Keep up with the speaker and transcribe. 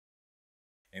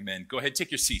Amen. Go ahead,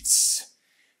 take your seats.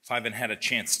 If I haven't had a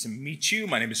chance to meet you,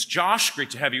 my name is Josh. Great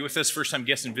to have you with us. First-time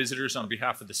guests and visitors on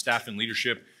behalf of the staff and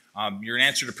leadership. You're an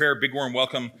answer to prayer. Big warm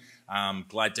welcome.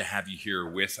 Glad to have you here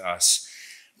with us.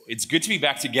 It's good to be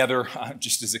back together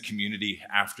just as a community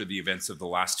after the events of the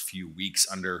last few weeks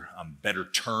under better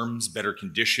terms, better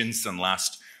conditions than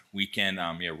last weekend.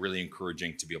 Really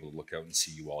encouraging to be able to look out and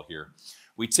see you all here.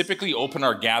 We typically open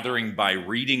our gathering by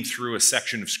reading through a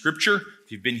section of scripture.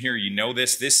 If you've been here, you know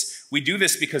this. We do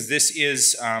this because this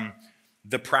is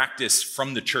the practice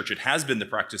from the church. It has been the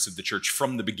practice of the church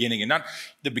from the beginning, and not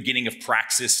the beginning of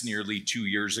Praxis nearly 2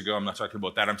 years ago. I'm not talking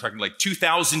about that. I'm talking like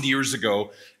 2,000 years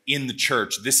ago in the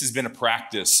church. This has been a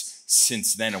practice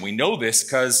since then, and we know this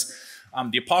because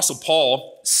the Apostle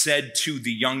Paul said to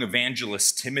the young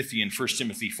evangelist Timothy in 1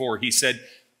 Timothy 4, he said,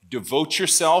 "Devote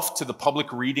yourself to the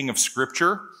public reading of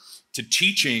Scripture, to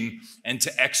teaching, and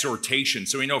to exhortation."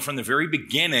 So we know from the very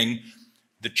beginning,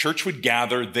 the church would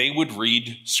gather, they would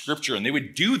read Scripture, and they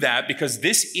would do that because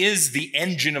this is the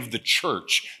engine of the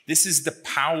church. This is the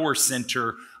power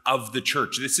center of the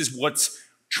church. This is what's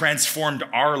transformed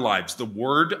our lives, the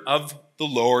word of the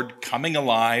Lord coming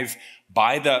alive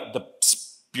by the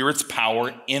Spirit's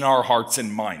power in our hearts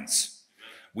and minds.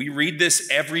 We read this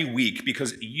every week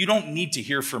because you don't need to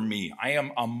hear from me. I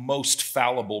am a most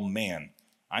fallible man.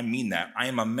 I mean that. I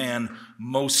am a man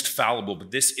most fallible,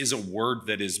 but this is a word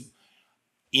that is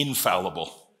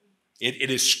infallible. It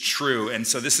is true, and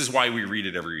so this is why we read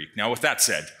it every week. Now, with that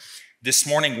said, this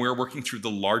morning we're working through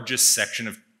the largest section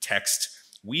of text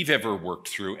we've ever worked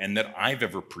through and that I've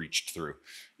ever preached through.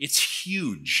 It's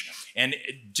huge. And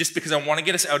just because I want to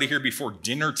get us out of here before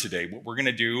dinner today, what we're going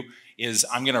to do is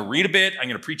I'm going to read a bit, I'm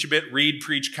going to preach a bit, read,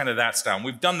 preach, kind of that style. And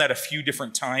we've done that a few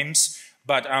different times,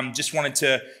 but just wanted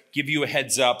to give you a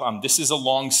heads up. This is a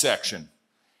long section.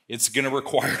 It's going to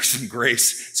require some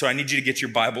grace. So I need you to get your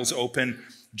Bibles open.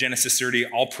 Genesis 30,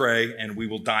 I'll pray, and we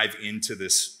will dive into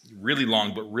this really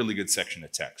long but really good section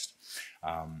of text.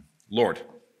 Lord,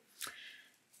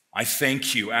 I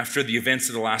thank you after the events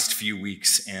of the last few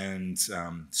weeks and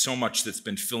so much that's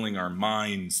been filling our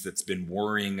minds, that's been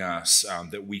worrying us,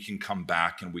 that we can come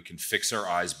back and we can fix our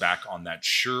eyes back on that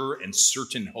sure and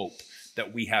certain hope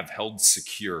that we have held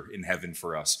secure in heaven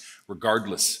for us.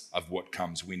 Regardless of what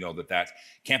comes, we know that that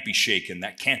can't be shaken,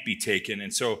 that can't be taken.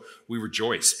 And so we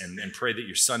rejoice and pray that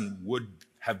your Son would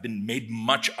have been made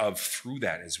much of through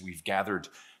that as we've gathered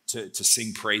to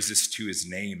sing praises to his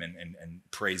name and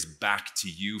praise back to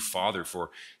you, Father,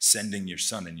 for sending your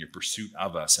Son in your pursuit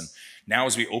of us. And now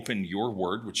as we open your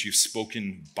word, which you've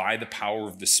spoken by the power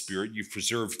of the Spirit, you've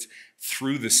preserved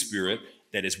through the Spirit,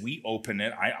 that as we open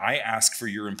it, I ask for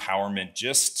your empowerment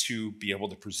just to be able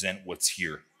to present what's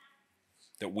here,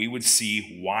 that we would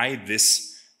see why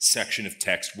this section of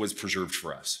text was preserved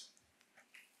for us.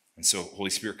 And so, Holy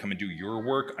Spirit, come and do your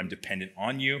work. I'm dependent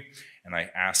on you, and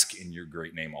I ask in your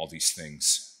great name all these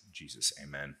things. Jesus,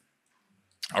 amen.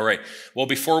 All right, well,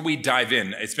 before we dive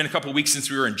in, it's been a couple of weeks since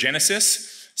we were in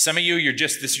Genesis. Some of you,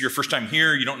 this is your first time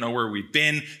here, you don't know where we've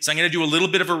been. So I'm going to do a little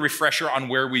bit of a refresher on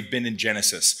where we've been in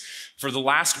Genesis. For the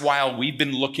last while, we've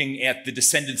been looking at the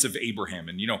descendants of Abraham.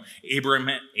 And you know,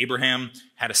 Abraham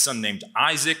had a son named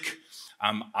Isaac.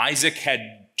 Isaac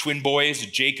had twin boys,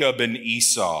 Jacob and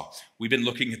Esau. We've been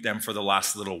looking at them for the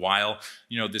last little while.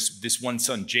 You know, this one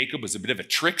son, Jacob, was a bit of a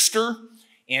trickster,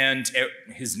 and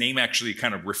his name actually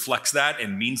kind of reflects that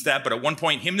and means that. But at one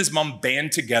point, him and his mom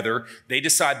band together. They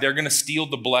decide they're going to steal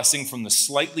the blessing from the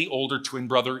slightly older twin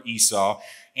brother, Esau,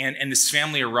 and this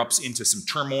family erupts into some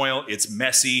turmoil. It's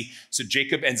messy. So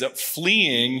Jacob ends up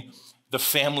fleeing the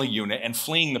family unit and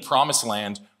fleeing the promised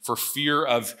land for fear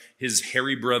of his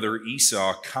hairy brother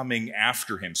Esau coming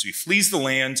after him. So he flees the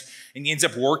land, and he ends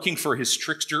up working for his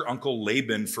trickster uncle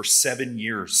Laban for 7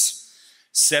 years.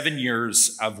 7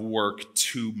 years of work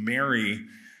to marry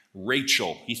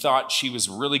Rachel. He thought she was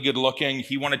really good looking.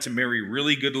 He wanted to marry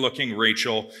really good looking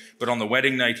Rachel, but on the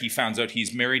wedding night, he finds out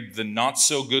he's married the not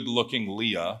so good looking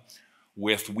Leah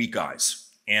with weak eyes.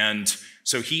 And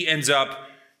so he ends up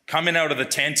coming out of the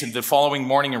tent and the following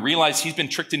morning and realize he's been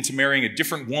tricked into marrying a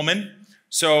different woman.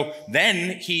 So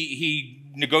then he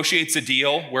negotiates a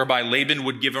deal whereby Laban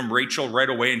would give him Rachel right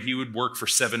away and he would work for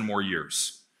 7 more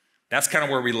years. That's kind of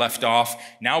where we left off.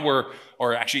 Now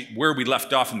where we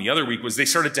left off in the other week was they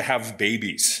started to have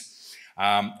babies.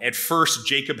 At first,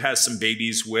 Jacob has some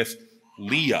babies with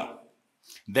Leah.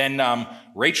 Then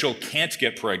Rachel can't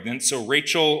get pregnant, so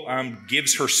Rachel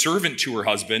gives her servant to her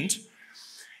husband,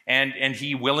 and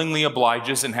he willingly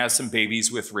obliges and has some babies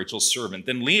with Rachel's servant.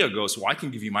 Then Leah goes, well, I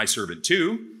can give you my servant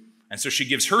too. And so she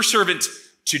gives her servant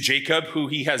to Jacob, who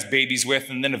he has babies with.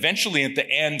 And then eventually at the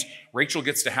end, Rachel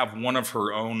gets to have one of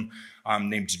her own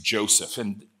named Joseph.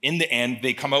 And in the end,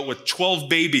 they come out with 12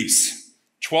 babies.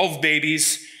 12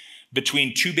 babies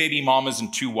between 2 baby mamas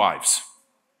and 2 wives.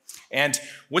 And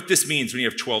what this means when you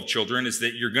have 12 children is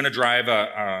that you're going to drive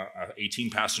a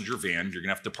 18-passenger van. You're going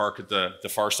to have to park at the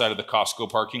far side of the Costco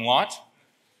parking lot.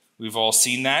 We've all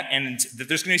seen that. And that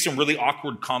there's going to be some really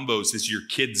awkward combos as your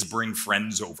kids bring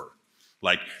friends over.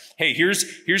 Like, hey,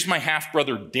 here's my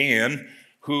half-brother Dan,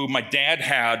 who my dad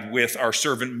had with our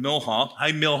servant Milha.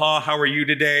 Hi, Milha. How are you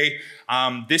today?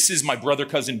 This is my brother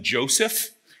cousin Joseph.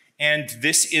 And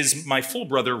this is my full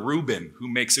brother Reuben, who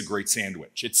makes a great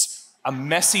sandwich. It's a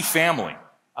messy family,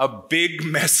 a big,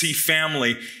 messy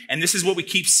family. And this is what we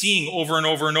keep seeing over and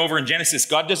over and over in Genesis.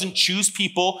 God doesn't choose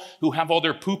people who have all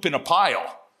their poop in a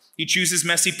pile. He chooses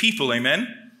messy people, amen?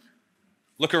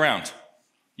 Look around.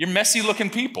 You're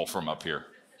messy-looking people from up here.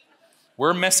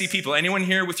 We're messy people. Anyone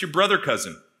here with your brother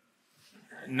cousin?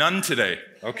 None today.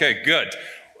 Okay, good.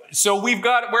 So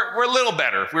we're a little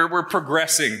better. We're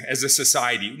progressing as a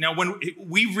society. Now, when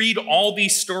we read all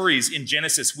these stories in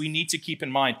Genesis, we need to keep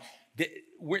in mind that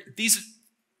these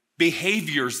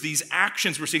behaviors, these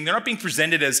actions we're seeing, they're not being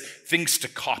presented as things to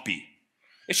copy.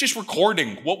 It's just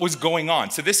recording what was going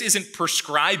on. So this isn't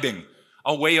prescribing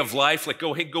a way of life, like,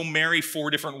 oh, hey, go marry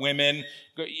 4 different women.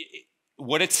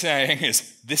 What it's saying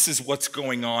is, this is what's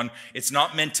going on. It's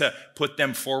not meant to put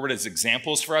them forward as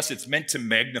examples for us. It's meant to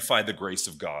magnify the grace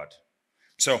of God.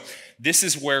 So this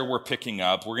is where we're picking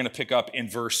up. We're going to pick up in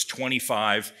verse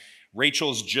 25.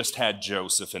 Rachel's just had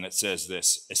Joseph, and it says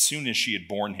this: as soon as she had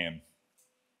borne him,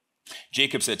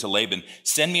 Jacob said to Laban,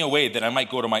 send me away that I might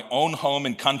go to my own home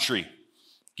and country.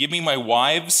 Give me my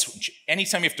wives.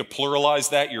 Anytime you have to pluralize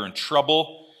that, you're in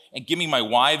trouble. And give me my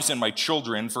wives and my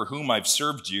children for whom I've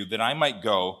served you, that I might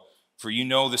go, for you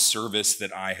know the service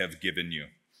that I have given you.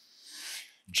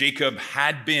 Jacob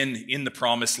had been in the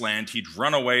promised land. He'd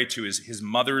run away to his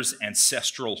mother's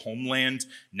ancestral homeland.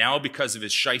 Now, because of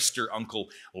his shyster uncle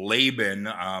Laban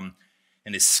and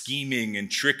his scheming and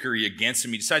trickery against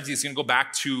him, he decides he's going to go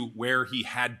back to where he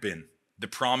had been. The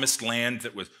promised land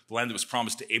the land that was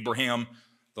promised to Abraham,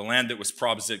 the land that was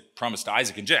promised to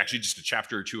Isaac, and actually just a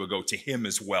chapter or 2 ago to him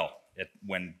as well,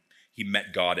 when he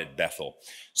met God at Bethel.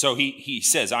 So he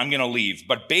says, I'm going to leave.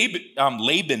 But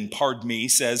Laban,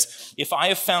 says, if I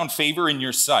have found favor in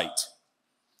your sight,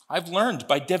 I've learned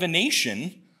by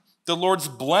divination, the Lord's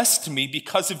blessed me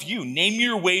because of you. Name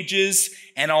your wages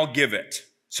and I'll give it.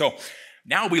 So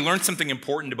now we learn something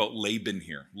important about Laban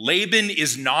here. Laban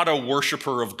is not a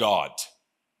worshiper of God.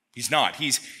 He's not.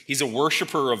 He's a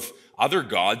worshiper of other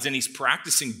gods, and he's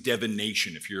practicing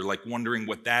divination. If you're like wondering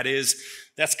what that is,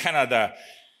 that's kind of the,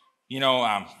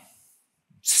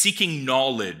 seeking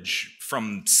knowledge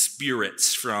from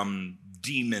spirits, from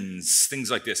demons,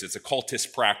 things like this. It's a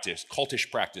cultish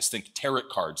practice. Think tarot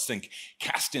cards, think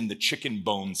cast in the chicken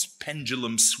bones,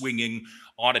 pendulum swinging,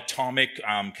 autotomic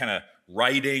kind of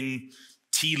writing,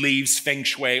 tea leaves, feng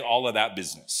shui, all of that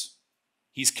business.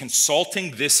 He's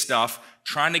consulting this stuff,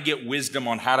 trying to get wisdom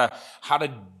on how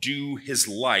to do his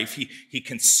life. He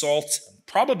consults,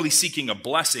 probably seeking a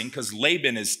blessing, because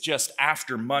Laban is just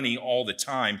after money all the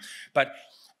time. But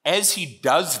as he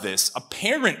does this,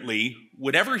 apparently,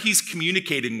 whatever he's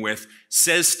communicating with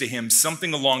says to him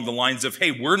something along the lines of,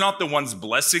 hey, we're not the ones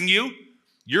blessing you.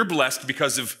 You're blessed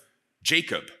because of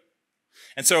Jacob.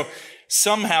 And so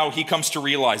somehow he comes to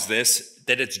realize this,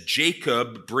 that it's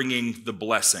Jacob bringing the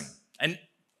blessing. And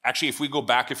actually, if we go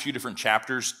back a few different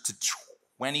chapters to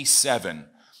 27,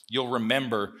 you'll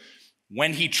remember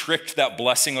when he tricked that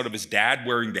blessing out of his dad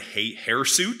wearing the hair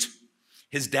suit,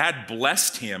 his dad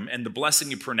blessed him, and the blessing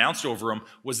he pronounced over him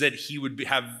was that he would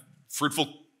have fruitful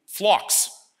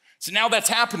flocks. So now that's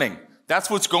happening. That's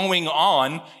what's going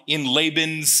on in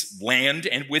Laban's land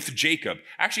and with Jacob.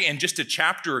 Actually, and just a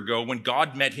chapter ago, when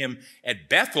God met him at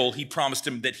Bethel, he promised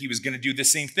him that he was going to do the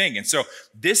same thing. And so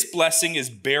this blessing is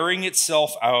bearing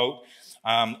itself out,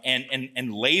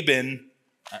 and Laban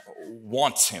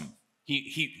wants him.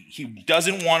 He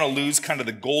doesn't want to lose kind of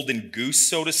the golden goose,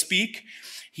 so to speak.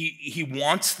 He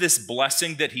wants this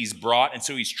blessing that he's brought, and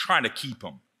so he's trying to keep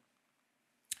him.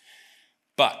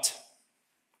 But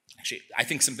actually, I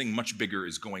think something much bigger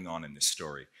is going on in this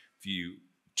story.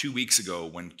 2 weeks ago,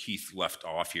 when Keith left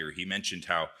off here, he mentioned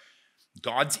how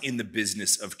God's in the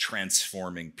business of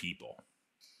transforming people.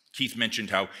 Keith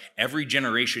mentioned how every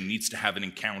generation needs to have an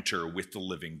encounter with the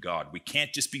living God. We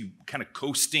can't just be kind of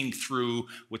coasting through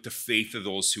with the faith of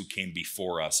those who came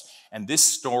before us. And this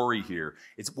story here,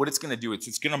 what it's going to do,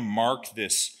 it's going to mark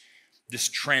this this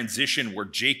transition where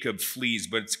Jacob flees,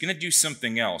 but it's going to do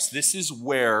something else. This is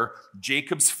where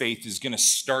Jacob's faith is going to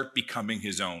start becoming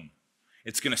his own.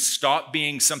 It's going to stop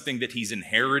being something that he's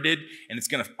inherited, and it's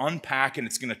going to unpack and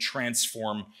it's going to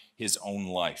transform his own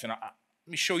life. And let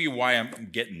me show you why I'm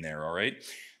getting there, all right?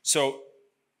 So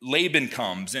Laban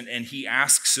comes and he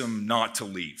asks him not to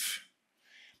leave.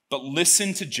 But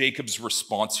listen to Jacob's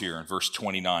response here in verse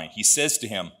 29. He says to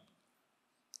him,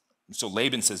 so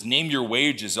Laban says, name your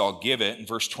wages, I'll give it. In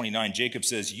verse 29, Jacob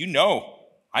says, you know,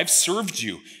 I've served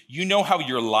you. You know how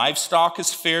your livestock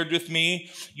has fared with me.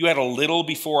 You had a little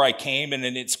before I came, and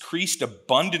it's increased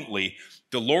abundantly.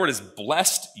 The Lord has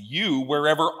blessed you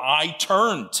wherever I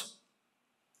turned.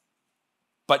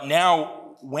 But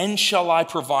now, when shall I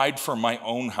provide for my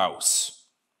own house?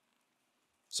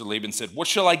 So Laban said, what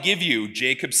shall I give you?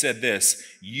 Jacob said this,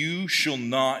 you shall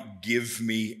not give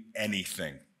me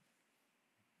anything.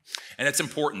 And it's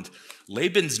important.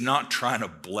 Laban's not trying to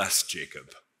bless Jacob.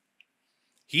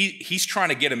 He's trying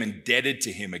to get him indebted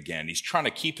to him again. He's trying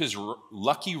to keep his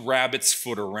lucky rabbit's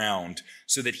foot around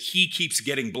so that he keeps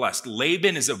getting blessed.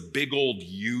 Laban is a big old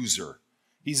user.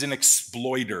 He's an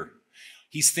exploiter.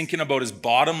 He's thinking about his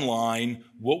bottom line,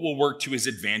 what will work to his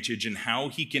advantage, and how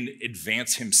he can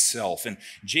advance himself. And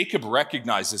Jacob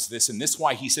recognizes this, and this is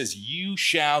why he says, you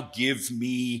shall give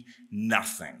me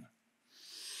nothing.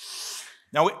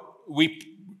 Now, we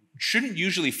shouldn't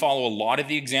usually follow a lot of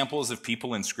the examples of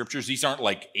people in scriptures. These aren't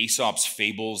like Aesop's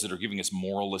fables that are giving us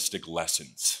moralistic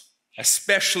lessons,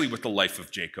 especially with the life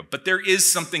of Jacob. But there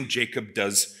is something Jacob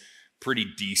does pretty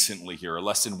decently here, a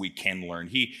lesson we can learn.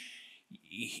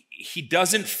 He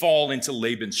doesn't fall into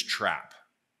Laban's trap.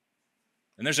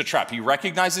 And there's a trap. He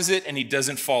recognizes it and he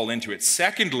doesn't fall into it.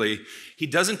 Secondly, he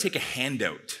doesn't take a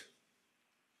handout.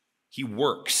 He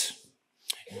works.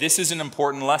 This is an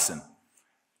important lesson.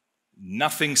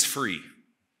 Nothing's free.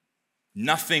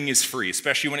 Nothing is free,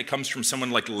 especially when it comes from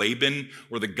someone like Laban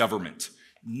or the government.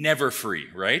 Never free,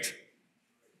 right?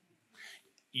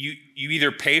 You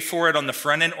either pay for it on the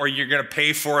front end or you're going to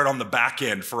pay for it on the back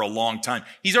end for a long time.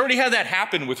 He's already had that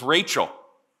happen with Rachel.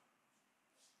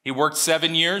 He worked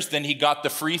 7 years, then he got the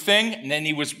free thing, and then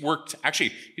he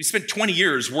spent 20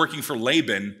 years working for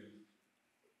Laban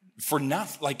for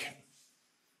nothing. Like,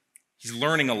 he's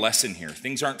learning a lesson here.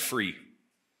 Things aren't free.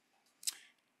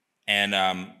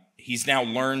 And he's now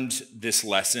learned this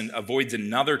lesson, avoids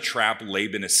another trap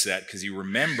Laban has set because he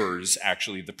remembers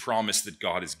actually the promise that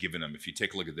God has given him. If you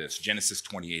take a look at this, Genesis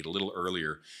 28, a little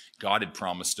earlier, God had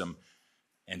promised him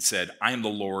and said, I am the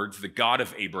Lord, the God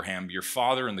of Abraham, your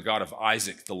father, and the God of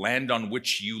Isaac, the land on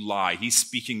which you lie. He's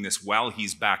speaking this while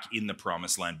he's back in the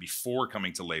promised land before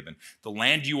coming to Laban. The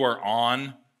land you are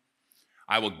on,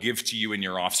 I will give to you and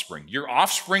your offspring. Your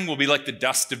offspring will be like the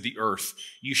dust of the earth.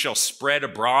 You shall spread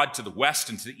abroad to the west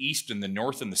and to the east and the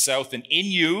north and the south. And in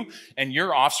you and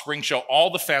your offspring shall all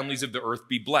the families of the earth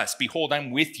be blessed. Behold,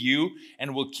 I'm with you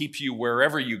and will keep you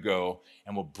wherever you go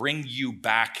and will bring you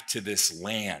back to this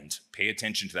land. Pay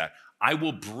attention to that. I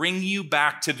will bring you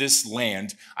back to this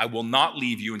land. I will not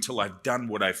leave you until I've done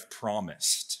what I've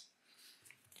promised.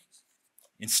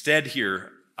 Instead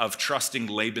here, of trusting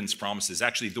Laban's promises.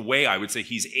 Actually, the way I would say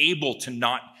he's able to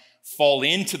not fall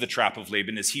into the trap of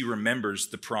Laban is he remembers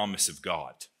the promise of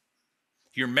God.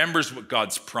 He remembers what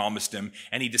God's promised him,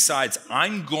 and he decides,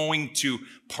 I'm going to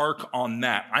park on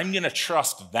that. I'm going to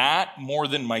trust that more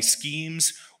than my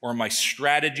schemes or my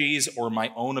strategies or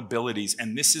my own abilities.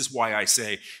 And this is why I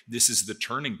say this is the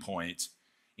turning point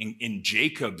in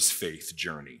Jacob's faith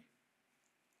journey.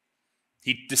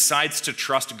 He decides to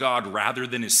trust God rather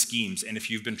than his schemes. And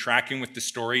if you've been tracking with the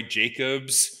story,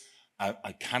 Jacob's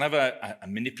a kind of a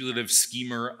manipulative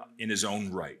schemer in his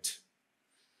own right.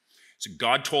 So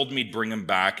God told me to bring him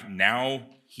back. Now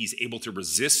he's able to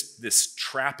resist this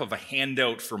trap of a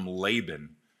handout from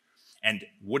Laban. And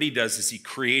what he does is he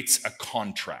creates a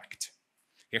contract.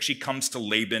 He actually comes to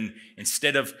Laban.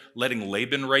 Instead of letting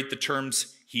Laban write the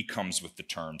terms, he comes with the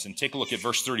terms. And take a look at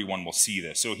verse 31. We'll see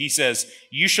this. So he says,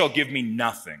 you shall give me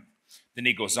nothing. Then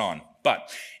he goes on.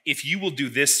 But if you will do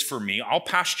this for me, I'll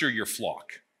pasture your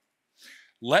flock.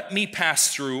 Let me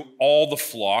pass through all the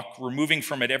flock, removing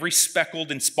from it every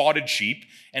speckled and spotted sheep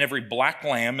and every black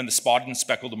lamb and the spotted and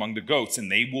speckled among the goats,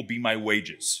 and they will be my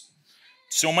wages.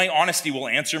 So my honesty will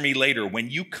answer me later.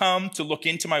 When you come to look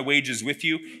into my wages with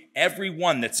you, every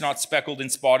one that's not speckled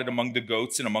and spotted among the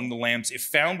goats and among the lambs, if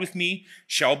found with me,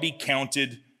 shall be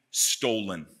counted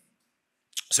stolen.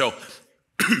 So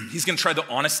he's going to try the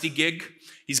honesty gig.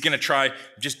 He's going to try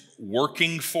just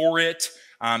working for it.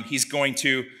 He's going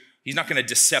to He's not going to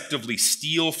deceptively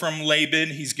steal from Laban.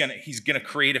 He's going to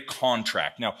create a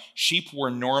contract. Now, sheep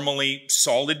were normally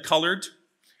solid colored.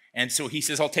 And so he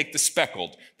says, I'll take the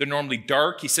speckled. They're normally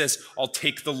dark. He says, I'll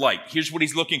take the light. Here's what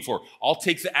he's looking for. I'll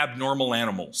take the abnormal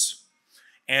animals.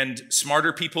 And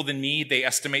smarter people than me, they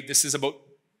estimate this is about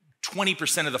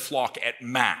 20% of the flock at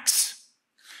max.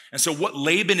 And so what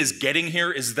Laban is getting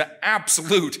here is the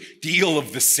absolute deal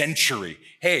of the century.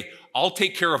 Hey, I'll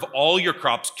take care of all your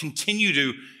crops, continue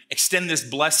to extend this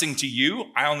blessing to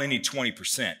you. I only need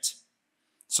 20%.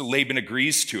 So Laban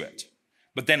agrees to it.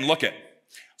 But then look at,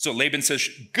 so Laban says,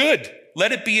 good,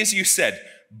 let it be as you said.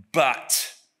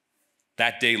 But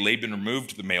that day Laban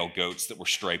removed the male goats that were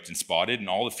striped and spotted, and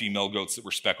all the female goats that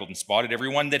were speckled and spotted, every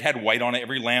one that had white on it,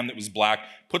 every lamb that was black,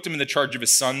 put them in the charge of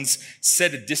his sons,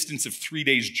 set a distance of 3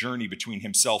 days' journey between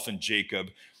himself and Jacob.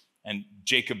 And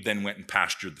Jacob then went and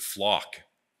pastured the flock.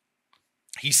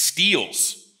 He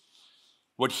steals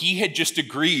what he had just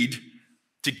agreed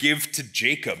to give to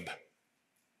Jacob.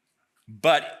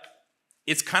 But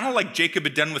it's kind of like Jacob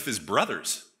had done with his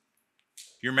brothers.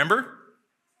 You remember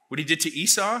what he did to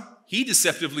Esau? He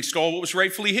deceptively stole what was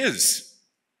rightfully his.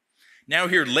 Now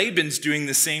here, Laban's doing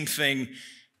the same thing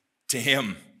to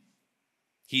him.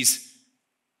 He's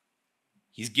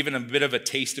given a bit of a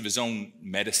taste of his own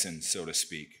medicine, so to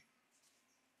speak.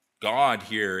 God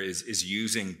here is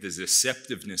using the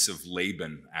deceptiveness of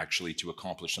Laban actually to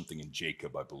accomplish something in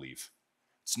Jacob, I believe.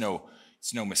 It's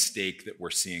no mistake that we're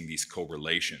seeing these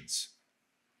correlations.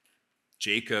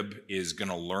 Jacob is going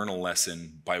to learn a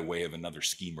lesson by way of another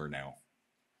schemer now.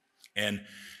 And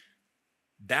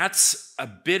that's a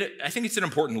bit, I think it's an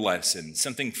important lesson,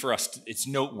 something for us, it's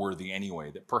noteworthy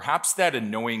anyway, that perhaps that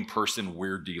annoying person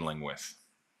we're dealing with,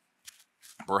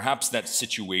 perhaps that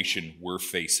situation we're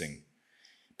facing,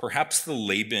 perhaps the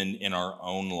Laban in our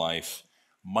own life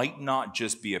might not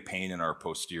just be a pain in our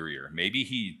posterior.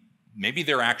 Maybe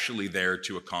they're actually there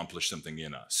to accomplish something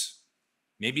in us.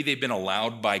 Maybe they've been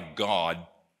allowed by God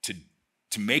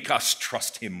to make us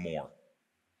trust him more.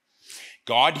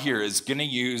 God here is going to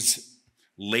use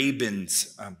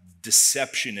Laban's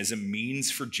deception as a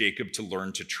means for Jacob to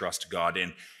learn to trust God.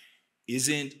 And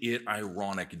isn't it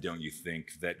ironic, don't you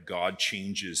think, that God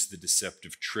changes the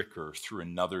deceptive tricker through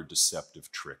another deceptive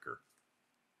tricker?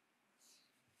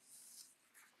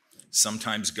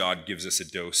 Sometimes God gives us a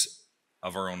dose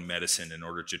of our own medicine in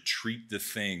order to treat the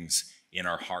things in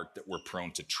our heart that we're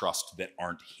prone to trust that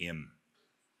aren't him.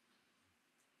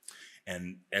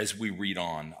 And as we read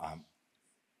on,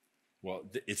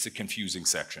 it's a confusing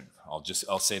section.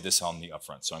 I'll say this on the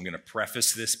upfront. So I'm going to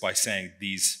preface this by saying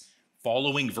these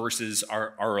following verses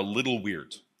are a little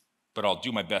weird, but I'll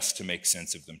do my best to make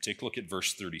sense of them. Take a look at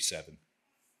verse 37.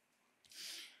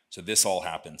 So this all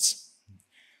happens.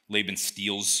 Laban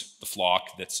steals the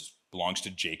flock that belongs to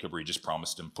Jacob, or he just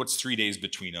promised him, puts 3 days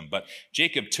between them. But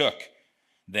Jacob took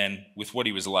then, with what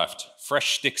he was left,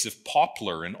 fresh sticks of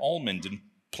poplar and almond and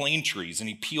plane trees, and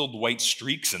he peeled white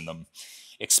streaks in them,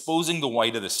 exposing the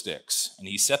white of the sticks. And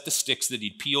he set the sticks that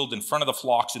he'd peeled in front of the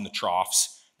flocks in the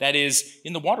troughs, that is,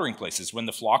 in the watering places when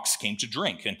the flocks came to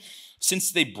drink. And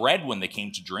since they bred when they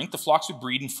came to drink, the flocks would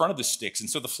breed in front of the sticks. And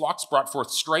so the flocks brought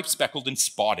forth striped, speckled, and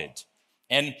spotted.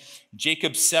 And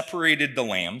Jacob separated the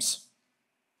lambs,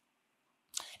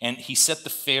 and he set the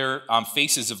fair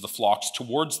faces of the flocks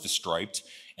towards the striped,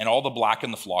 and all the black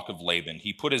in the flock of Laban.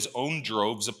 He put his own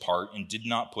droves apart and did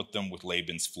not put them with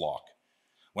Laban's flock.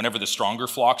 Whenever the stronger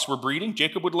flocks were breeding,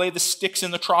 Jacob would lay the sticks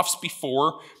in the troughs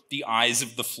before the eyes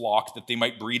of the flock, that they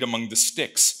might breed among the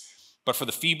sticks. But for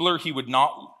the feebler, he would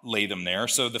not lay them there.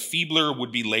 So the feebler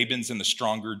would be Laban's and the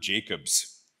stronger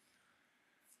Jacob's.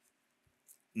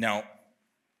 Now,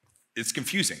 it's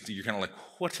confusing. You're kind of like,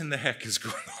 what in the heck is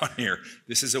going on here?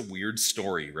 This is a weird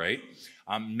story, right?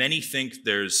 Many think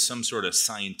there's some sort of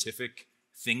scientific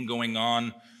thing going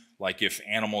on. Like if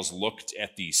animals looked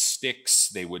at these sticks,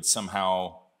 they would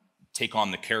somehow take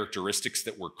on the characteristics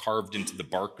that were carved into the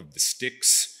bark of the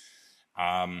sticks.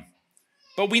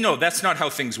 But we know that's not how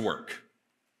things work.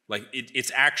 Like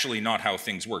it's actually not how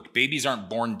things work. Babies aren't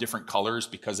born different colors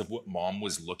because of what mom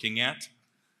was looking at.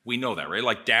 We know that, right?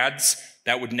 Like dads,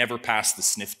 that would never pass the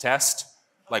sniff test.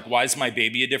 Like, why is my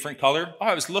baby a different color? Oh,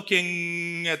 I was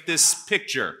looking at this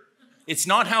picture. It's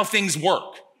not how things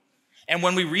work. And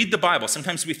when we read the Bible,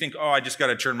 sometimes we think, oh, I just got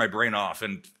to turn my brain off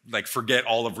and like forget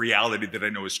all of reality that I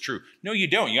know is true. No, you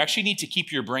don't. You actually need to keep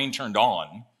your brain turned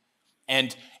on.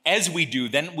 And as we do,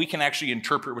 then we can actually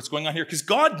interpret what's going on here, because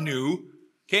God knew,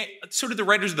 okay, so did the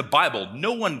writers of the Bible.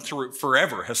 No one through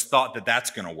forever has thought that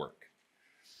that's going to work.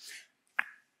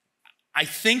 I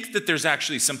think that there's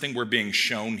actually something we're being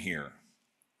shown here.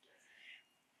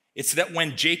 It's that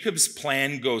when Jacob's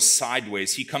plan goes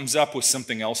sideways, he comes up with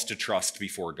something else to trust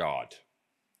before God.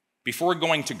 Before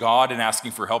going to God and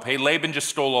asking for help, hey, Laban just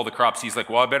stole all the crops. He's like,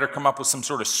 well, I better come up with some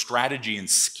sort of strategy and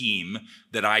scheme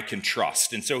that I can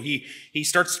trust. And so he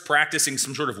starts practicing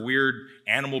some sort of weird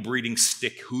animal breeding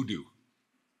stick hoodoo.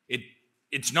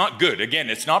 It's not good. Again,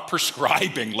 it's not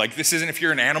prescribing. Like, this isn't, if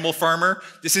you're an animal farmer,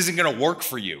 this isn't going to work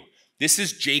for you. This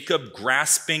is Jacob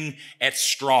grasping at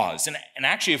straws. And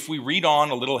actually, if we read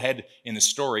on a little ahead in the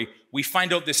story, we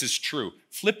find out this is true.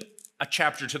 Flip a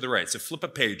chapter to the right. So flip a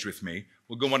page with me.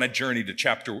 We'll go on a journey to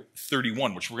chapter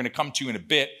 31, which we're going to come to in a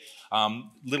bit,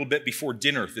 little bit before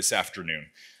dinner this afternoon.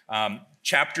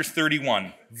 Chapter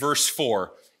 31, verse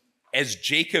 4, as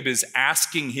Jacob is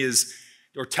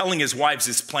telling his wives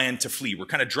his plan to flee. We're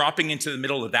kind of dropping into the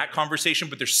middle of that conversation,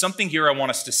 but there's something here I want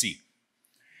us to see.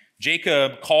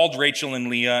 Jacob called Rachel and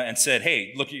Leah and said,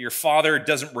 hey, look, at your father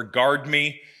doesn't regard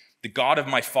me. The God of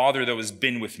my father, though, has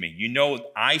been with me. You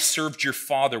know, I served your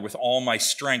father with all my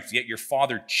strength, yet your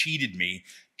father cheated me,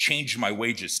 changed my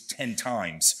wages 10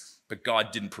 times, but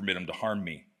God didn't permit him to harm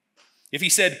me. If he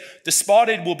said, the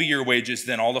spotted will be your wages,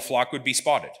 then all the flock would be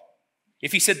spotted.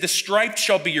 If he said, the striped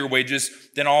shall be your wages,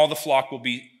 then all the flock will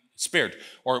be spared,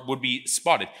 or would be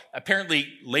spotted. Apparently,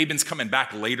 Laban's coming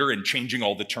back later and changing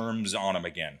all the terms on him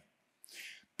again.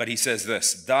 But he says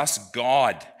this, thus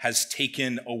God has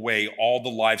taken away all the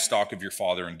livestock of your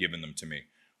father and given them to me.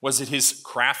 Was it his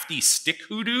crafty stick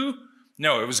hoodoo?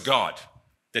 No, it was God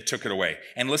that took it away.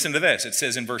 And listen to this. It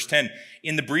says in verse 10,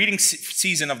 in the breeding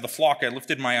season of the flock, I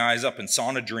lifted my eyes up and saw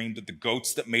in a dream that the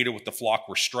goats that mated with the flock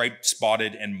were striped,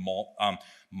 spotted, and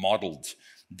mottled.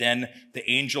 Then the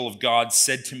angel of God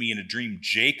said to me in a dream,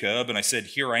 Jacob, and I said,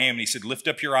 here I am. And he said, lift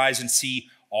up your eyes and see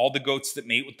all the goats that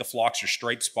mate with the flocks are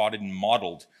striped, spotted, and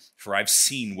mottled, for I've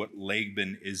seen what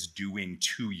Laban is doing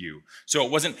to you. So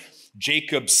it wasn't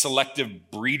Jacob's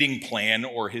selective breeding plan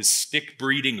or his stick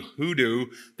breeding hoodoo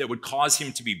that would cause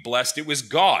him to be blessed. It was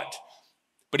God.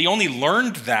 But he only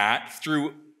learned that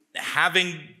through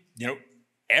having,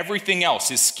 everything else,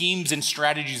 his schemes and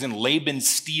strategies, and Laban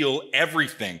steal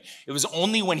everything. It was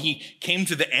only when he came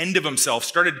to the end of himself,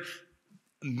 started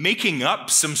making up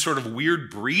some sort of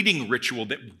weird breeding ritual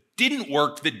that didn't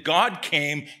work, that God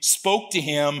came, spoke to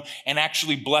him, and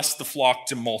actually blessed the flock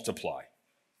to multiply.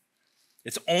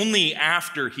 It's only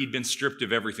after he'd been stripped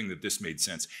of everything that this made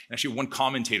sense. And actually, one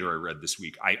commentator I read this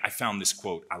week, I found this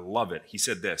quote. I love it. He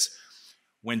said this,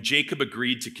 when Jacob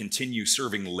agreed to continue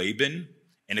serving Laban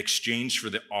in exchange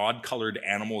for the odd-colored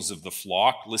animals of the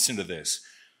flock, listen to this,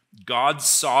 God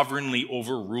sovereignly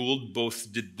overruled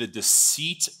both the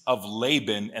deceit of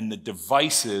Laban and the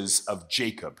devices of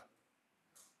Jacob.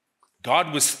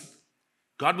 God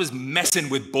was messing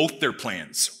with both their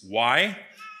plans. Why?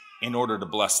 In order to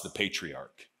bless the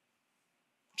patriarch,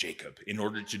 Jacob, in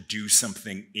order to do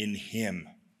something in him.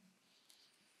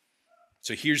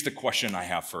 So here's the question I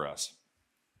have for us.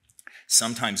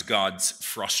 Sometimes God's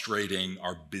frustrating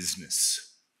our business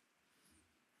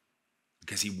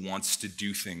because he wants to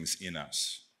do things in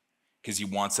us, because he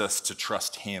wants us to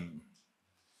trust him.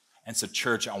 And so,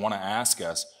 church, I want to ask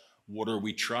us, what are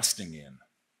we trusting in?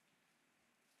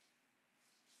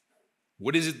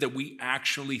 What is it that we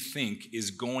actually think is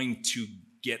going to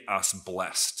get us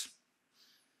blessed?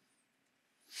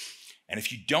 And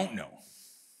if you don't know,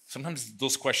 sometimes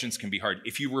those questions can be hard.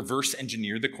 If you reverse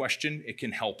engineer the question, it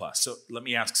can help us. So let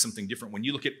me ask something different. When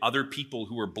you look at other people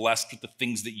who are blessed with the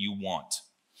things that you want,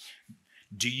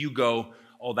 do you go,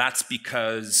 oh, that's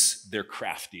because they're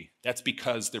crafty. That's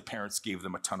because their parents gave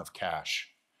them a ton of cash.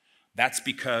 That's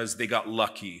because they got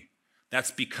lucky.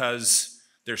 That's because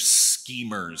they're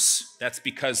schemers. That's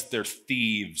because they're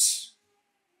thieves.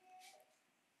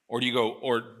 Or do you go,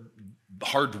 or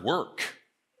hard work?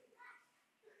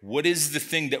 What is the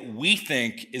thing that we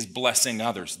think is blessing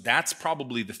others? That's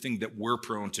probably the thing that we're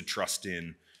prone to trust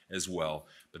in as well.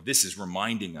 But this is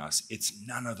reminding us it's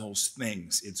none of those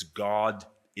things. It's God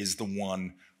is the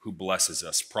one who blesses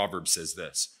us. Proverbs says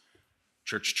this,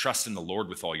 church, trust in the Lord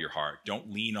with all your heart. Don't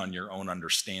lean on your own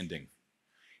understanding.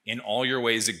 In all your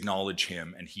ways acknowledge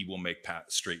him, and he will make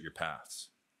straight your paths.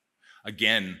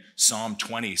 Again, Psalm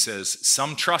 20 says,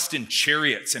 some trust in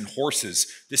chariots and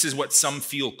horses. This is what some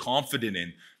feel confident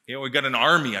in. We've got an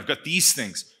army. I've got these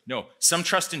things. No, some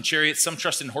trust in chariots, some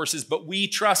trust in horses, but we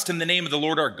trust in the name of the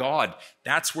Lord our God.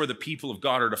 That's where the people of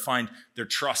God are to find their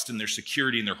trust and their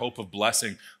security and their hope of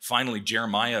blessing. Finally,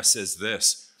 Jeremiah says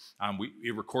this.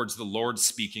 It records the Lord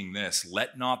speaking this,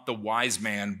 let not the wise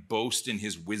man boast in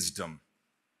his wisdom.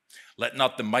 Let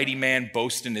not the mighty man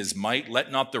boast in his might.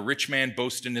 Let not the rich man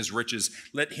boast in his riches.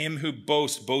 Let him who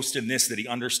boasts boast in this, that he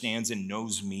understands and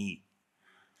knows me,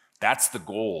 That's the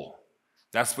goal.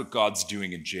 That's what God's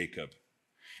doing in Jacob.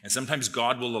 And sometimes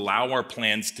God will allow our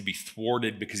plans to be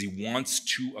thwarted because he wants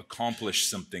to accomplish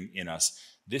something in us.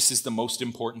 This is the most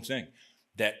important thing,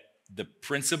 that the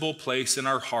principal place in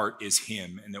our heart is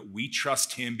him, and that we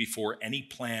trust him before any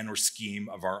plan or scheme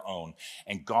of our own.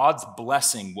 And God's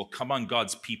blessing will come on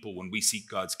God's people when we seek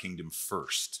God's kingdom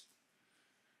first.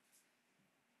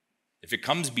 If it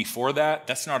comes before that,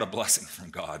 that's not a blessing from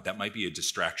God. That might be a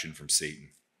distraction from Satan.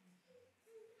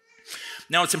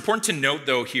 Now, it's important to note,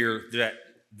 though, here that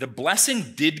the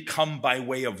blessing did come by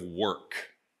way of work.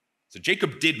 So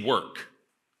Jacob did work.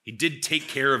 He did take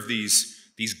care of these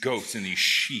goats and these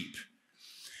sheep.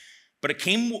 But it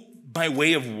came by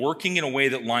way of working in a way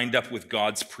that lined up with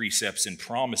God's precepts and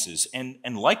promises.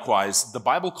 And likewise, the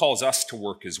Bible calls us to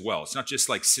work as well. It's not just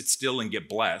like sit still and get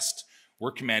blessed.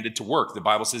 We're commanded to work. The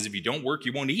Bible says if you don't work,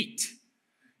 you won't eat.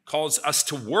 It calls us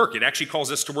to work. It actually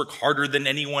calls us to work harder than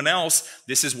anyone else.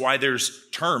 This is why there's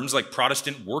terms like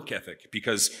Protestant work ethic,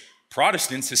 because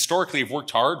Protestants historically have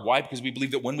worked hard. Why? Because we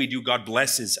believe that when we do, God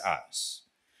blesses us.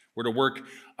 We're to work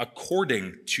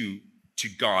according to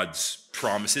God's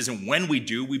promises. And when we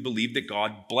do, we believe that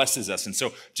God blesses us. And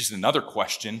so just another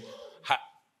question,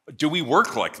 do we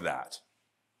work like that?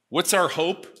 What's our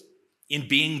hope in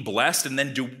being blessed? And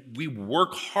then do we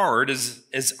work hard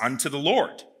as unto the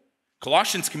Lord?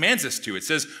 Colossians commands us to. It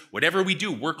says, whatever we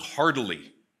do, work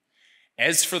heartily,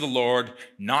 as for the Lord,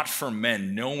 not for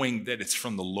men, knowing that it's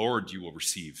from the Lord you will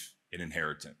receive an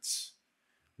inheritance.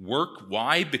 Work,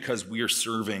 why? Because we are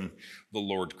serving the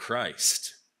Lord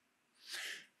Christ.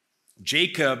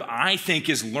 Jacob, I think,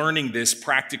 is learning this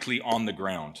practically on the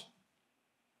ground.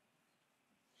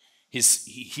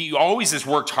 He always has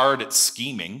worked hard at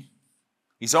scheming.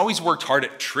 He's always worked hard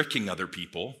at tricking other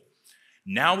people.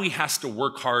 Now he has to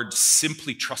work hard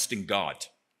simply trusting God.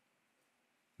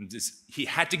 He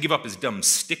had to give up his dumb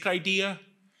stick idea.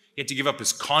 He had to give up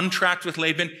his contract with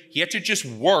Laban. He had to just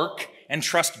work and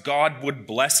trust God would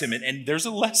bless him. And there's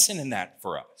a lesson in that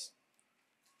for us.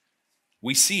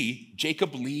 We see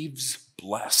Jacob leaves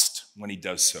blessed when he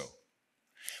does so.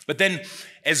 But then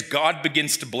as God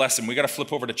begins to bless him, we got to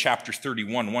flip over to chapter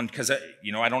 31, because I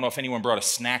don't know if anyone brought a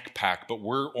snack pack, but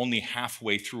we're only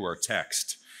halfway through our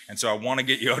text. And so I want to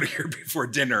get you out of here before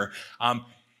dinner.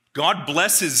 God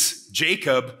blesses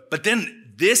Jacob, but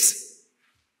then this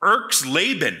irks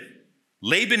Laban.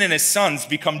 Laban and his sons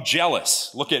become jealous.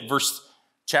 Look at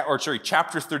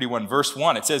chapter 31, verse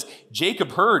 1. It says,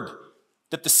 Jacob heard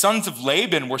that the sons of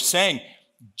Laban were saying,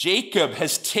 Jacob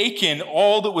has taken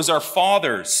all that was our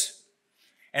father's,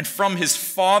 and from his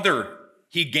father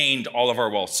he gained all of our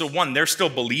wealth. So one, they're still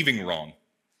believing wrong.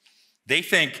 They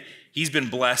think he's been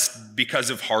blessed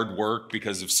because of hard work,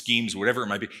 because of schemes, whatever it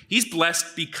might be. He's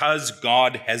blessed because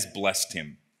God has blessed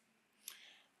him.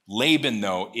 Laban,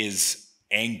 though, is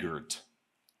angered.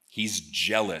 He's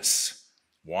jealous.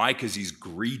 Why? Because he's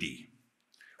greedy.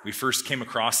 We first came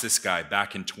across this guy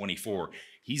back in 24.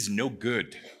 He's no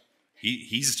good.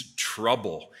 He's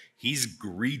trouble. He's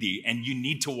greedy, and you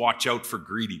need to watch out for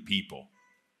greedy people.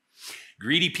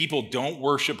 Greedy people don't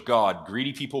worship God.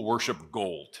 Greedy people worship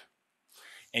gold.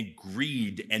 And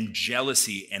greed and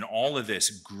jealousy and all of this.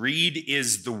 Greed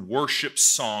is the worship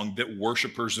song that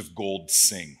worshipers of gold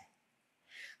sing.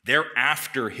 They're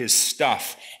after his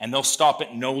stuff, and they'll stop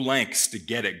at no lengths to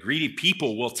get it. Greedy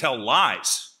people will tell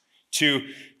lies to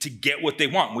get what they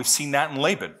want. We've seen that in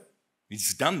Laban.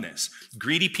 He's done this.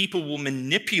 Greedy people will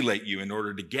manipulate you in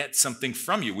order to get something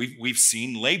from you. We've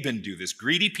seen Laban do this.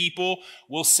 Greedy people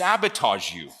will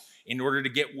sabotage you in order to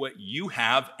get what you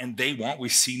have and they want.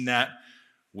 We've seen that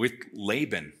with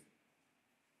Laban.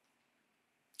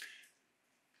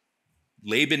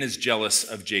 Laban is jealous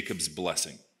of Jacob's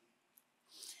blessing.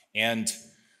 And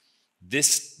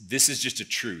this is just a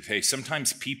truth. Hey,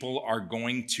 sometimes people are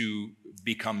going to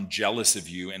become jealous of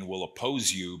you and will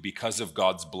oppose you because of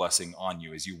God's blessing on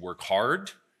you. As you work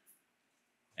hard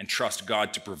and trust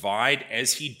God to provide,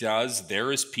 as he does,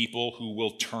 there is people who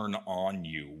will turn on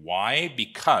you. Why?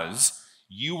 Because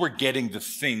you were getting the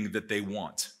thing that they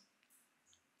want.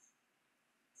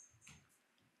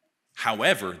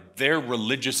 However, their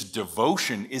religious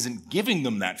devotion isn't giving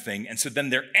them that thing, and so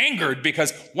then they're angered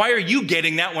because why are you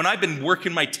getting that when I've been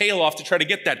working my tail off to try to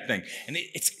get that thing? And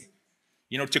it's,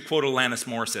 to quote Alanis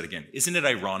Morissette again, isn't it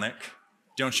ironic,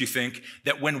 don't you think,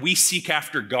 that when we seek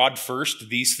after God first,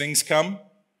 these things come,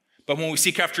 but when we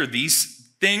seek after these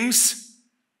things,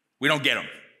 we don't get them.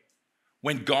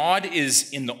 When God is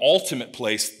in the ultimate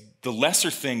place, the lesser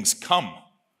things come.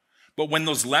 But when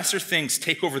those lesser things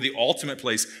take over the ultimate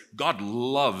place, God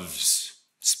loves,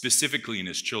 specifically in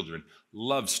his children,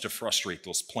 loves to frustrate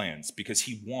those plans because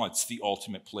he wants the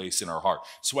ultimate place in our heart.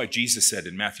 That's why Jesus said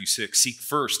in Matthew 6, seek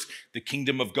first the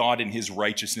kingdom of God and his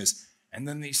righteousness, and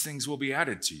then these things will be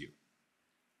added to you.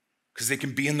 Because they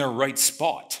can be in their right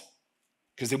spot,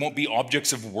 because they won't be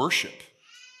objects of worship.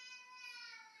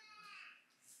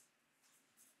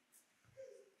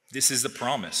 This is the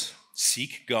promise.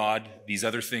 Seek God, these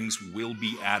other things will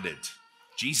be added.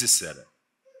 Jesus said it.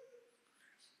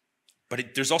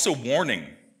 But there's also warning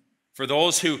for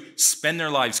those who spend their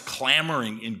lives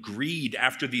clamoring in greed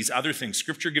after these other things.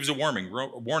 Scripture gives a warning.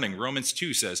 Romans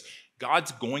 2 says,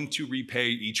 God's going to repay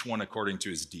each one according to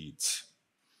his deeds.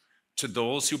 To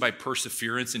those who by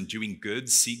perseverance in doing good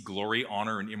seek glory,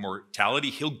 honor, and immortality,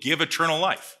 he'll give eternal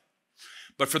life.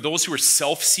 But for those who are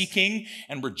self-seeking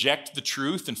and reject the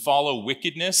truth and follow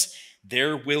wickedness,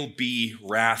 there will be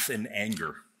wrath and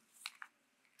anger.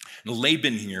 Now,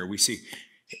 Laban here, we see,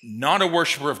 not a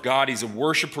worshiper of God, he's a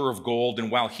worshiper of gold. And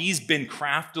while he's been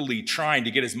craftily trying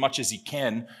to get as much as he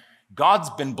can, God's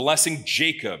been blessing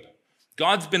Jacob.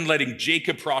 God's been letting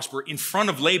Jacob prosper in front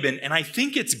of Laban, and I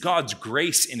think it's God's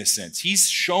grace in a sense. He's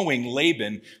showing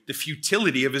Laban the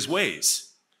futility of his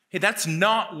ways. Hey, that's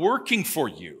not working for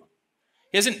you.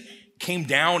 He hasn't came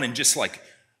down and just like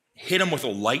hit him with a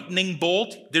lightning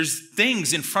bolt. There's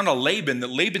things in front of Laban that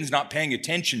Laban's not paying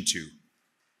attention to.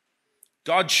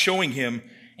 God's showing him,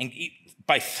 and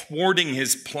by thwarting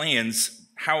his plans,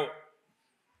 how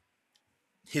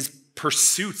his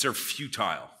pursuits are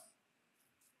futile.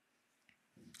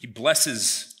 He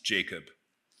blesses Jacob,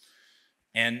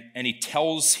 and he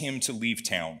tells him to leave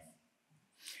town.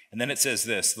 And then it says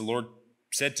this, the Lord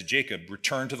said to Jacob,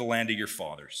 return to the land of your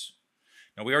fathers.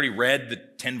 Now, we already read the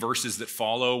 10 verses that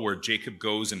follow where Jacob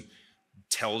goes and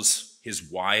tells his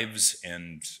wives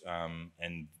and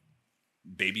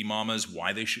baby mamas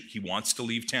why he wants to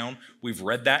leave town. We've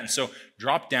read that. And so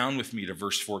drop down with me to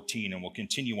verse 14, and we'll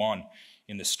continue on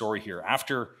in the story here.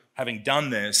 After having done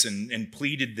this and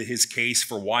pleaded his case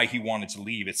for why he wanted to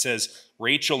leave, it says,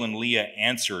 Rachel and Leah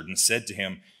answered and said to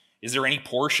him, is there any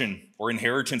portion or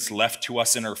inheritance left to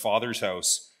us in our father's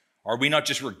house? Are we not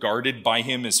just regarded by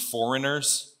him as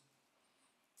foreigners?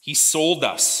 He sold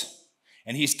us,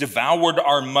 and he's devoured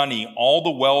our money. All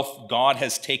the wealth God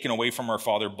has taken away from our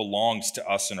father belongs to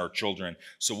us and our children,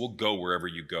 so we'll go wherever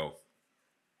you go.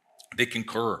 They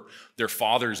concur. Their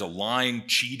father's a lying,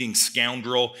 cheating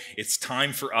scoundrel. It's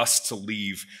time for us to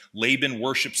leave. Laban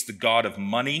worships the god of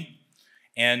money,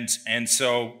 and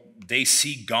so they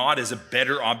see God as a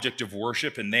better object of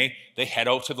worship, and they head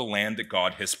out to the land that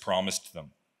God has promised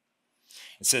them.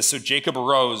 It says, so Jacob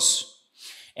arose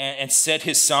and set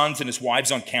his sons and his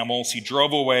wives on camels. He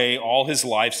drove away all his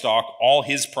livestock, all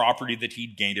his property that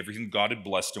he'd gained, everything God had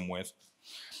blessed him with,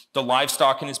 the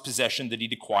livestock in his possession that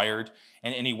he'd acquired,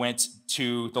 and he went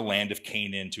to the land of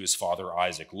Canaan to his father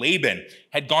Isaac. Laban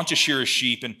had gone to shear his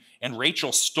sheep, and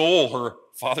Rachel stole her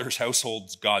father's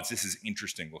household's gods. This is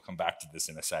interesting. We'll come back to this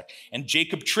in a sec. And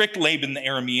Jacob tricked Laban the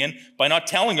Aramean by not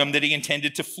telling him that he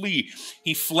intended to flee.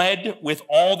 He fled with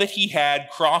all that he had,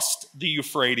 crossed the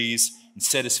Euphrates, and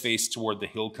set his face toward the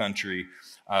hill country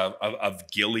of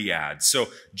Gilead. So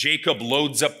Jacob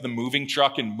loads up the moving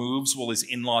truck and moves while his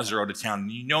in-laws are out of town.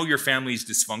 And you know your family's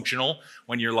dysfunctional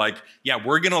when you're like, yeah,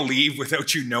 we're going to leave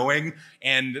without you knowing.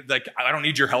 And like, I don't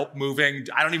need your help moving.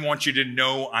 I don't even want you to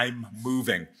know I'm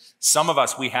moving. Some of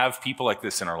us, we have people like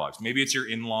this in our lives. Maybe it's your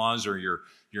in-laws or your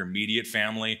immediate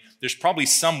family. There's probably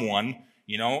someone,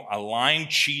 you know, a lying,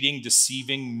 cheating,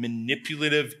 deceiving,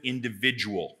 manipulative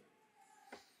individual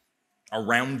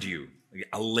around you,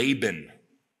 a Laban.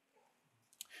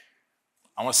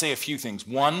 I want to say a few things.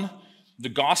 One, the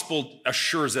gospel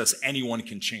assures us anyone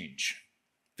can change.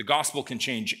 The gospel can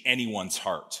change anyone's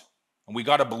heart. And we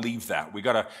got to believe that. We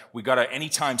got to,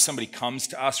 anytime somebody comes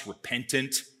to us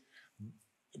repentant,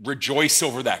 rejoice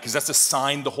over that, because that's a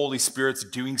sign the Holy Spirit's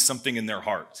doing something in their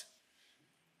heart.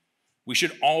 We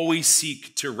should always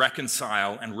seek to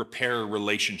reconcile and repair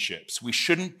relationships. We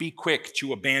shouldn't be quick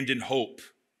to abandon hope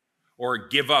or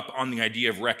give up on the idea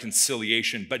of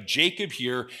reconciliation. But Jacob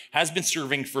here has been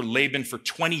serving for Laban for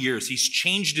 20 years. He's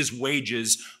changed his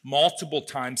wages multiple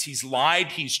times. He's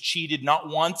lied, he's cheated. Not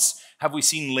once have we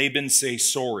seen Laban say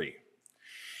sorry.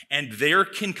 And there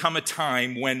can come a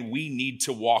time when we need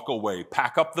to walk away.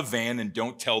 Pack up the van and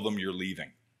don't tell them you're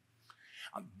leaving.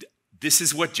 This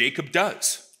is what Jacob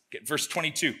does. Get verse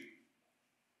 22.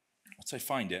 Once I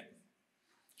find it.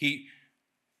 He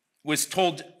was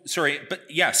told, so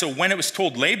when it was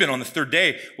told Laban on the third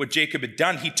day what Jacob had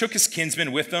done, he took his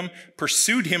kinsman with him,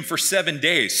 pursued him for 7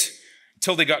 days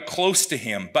until they got close to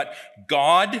him. But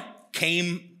God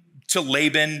came to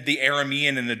Laban the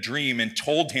Aramean in a dream and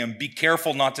told him, be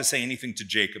careful not to say anything to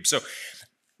Jacob. So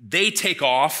they take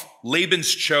off.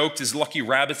 Laban's choked. His lucky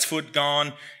rabbit's foot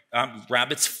gone.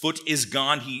 Rabbit's foot is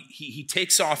gone. He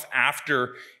takes off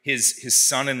after his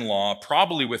son-in-law,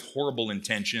 probably with horrible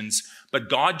intentions. But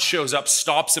God shows up,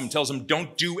 stops him, tells him,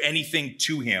 don't do anything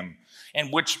to him.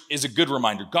 And which is a good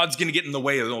reminder. God's going to get in the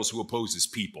way of those who oppose his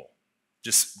people.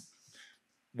 Just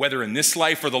whether in this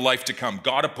life or the life to come,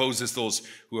 God opposes those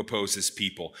who oppose his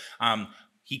people.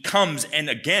 He comes and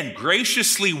again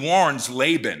graciously warns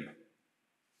Laban,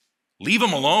 leave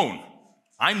him alone.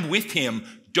 I'm with him.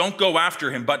 Don't go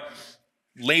after him. But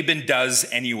Laban does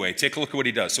anyway. Take a look at what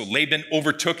he does. So Laban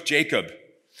overtook Jacob.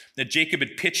 That Jacob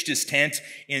had pitched his tent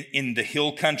in the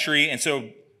hill country. And so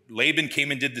Laban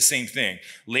came and did the same thing.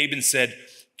 Laban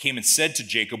came and said to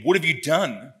Jacob, what have you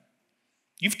done?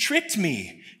 You've tricked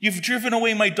me. You've driven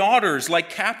away my daughters like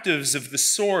captives of the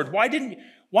sword. Why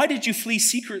did you flee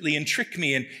secretly and trick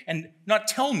me and not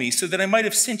tell me so that I might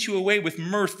have sent you away with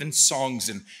mirth and songs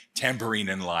and tambourine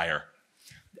and lyre?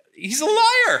 He's a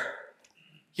liar.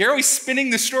 Here he's spinning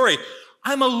the story.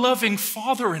 I'm a loving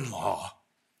father-in-law.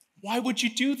 Why would you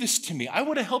do this to me? I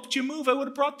would have helped you move. I would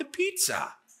have brought the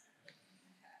pizza.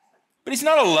 But he's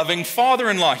not a loving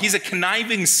father-in-law. He's a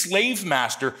conniving slave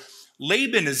master.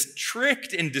 Laban is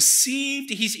tricked and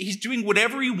deceived. He's doing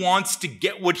whatever he wants to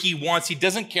get what he wants. He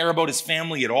doesn't care about his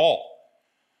family at all.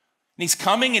 And he's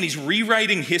coming and he's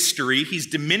rewriting history. He's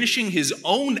diminishing his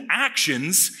own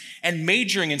actions and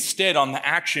majoring instead on the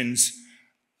actions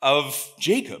of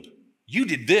Jacob. You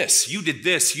did this, you did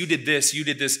this, you did this, you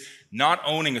did this, not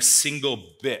owning a single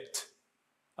bit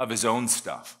of his own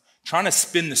stuff. Trying to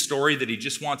spin the story that he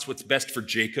just wants what's best for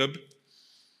Jacob.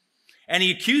 And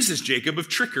he accuses Jacob of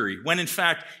trickery, when in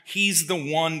fact, he's the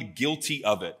one guilty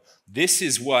of it. This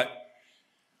is what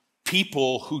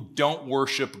people who don't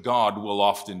worship God will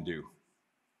often do.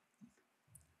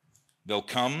 They'll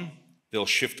come, they'll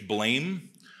shift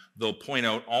blame, they'll point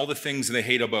out all the things they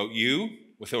hate about you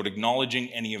without acknowledging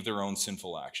any of their own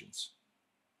sinful actions.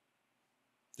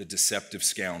 The deceptive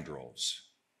scoundrels.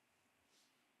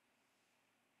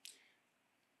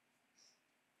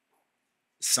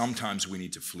 Sometimes we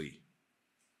need to flee.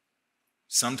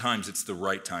 Sometimes it's the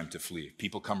right time to flee. If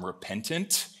people come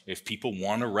repentant, if people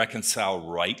want to reconcile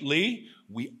rightly,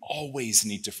 we always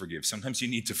need to forgive. Sometimes you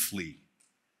need to flee.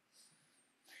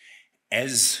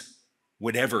 As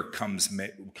whatever come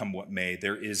what may,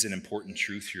 there is an important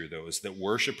truth here, though, is that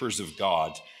worshipers of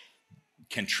God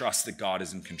can trust that God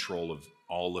is in control of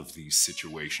all of these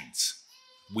situations.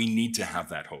 We need to have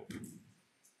that hope.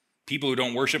 People who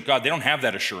don't worship God, they don't have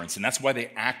that assurance, and that's why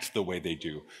they act the way they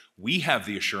do. We have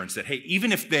the assurance that, hey,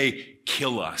 even if they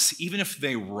kill us, even if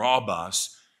they rob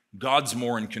us, God's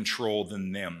more in control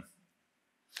than them.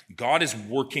 God is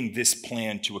working this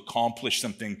plan to accomplish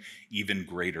something even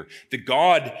greater. The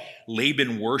God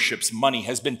Laban worships, money,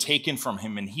 has been taken from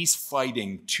him, and he's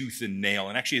fighting tooth and nail.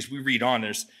 And actually, as we read on,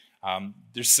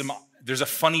 there's a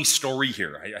funny story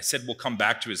here. I said we'll come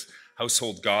back to his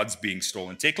household gods being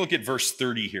stolen. Take a look at verse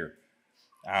 30 here.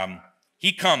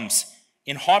 He comes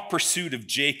in hot pursuit of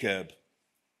Jacob,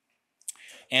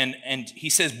 and he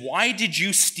says, why did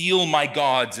you steal my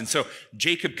gods? And so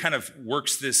Jacob kind of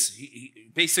works this.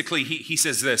 Basically, he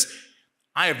says this,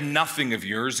 I have nothing of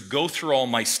yours. Go through all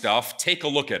my stuff. Take a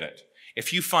look at it.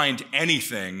 If you find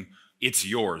anything, it's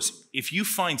yours. If you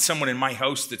find someone in my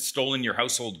house that's stolen your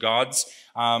household gods,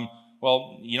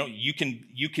 well, you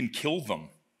can kill them.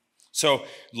 So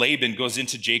Laban goes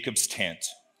into Jacob's tent,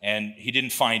 and he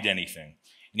didn't find anything.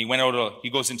 And he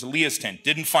goes into Leah's tent,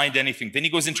 didn't find anything. Then he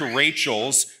goes into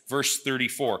Rachel's, verse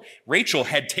 34. Rachel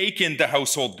had taken the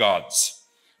household gods,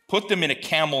 put them in a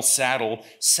camel saddle,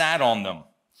 sat on them.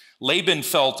 Laban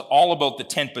felt all about the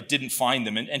tent, but didn't find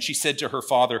them. And she said to her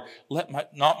father,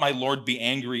 not my lord be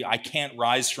angry. I can't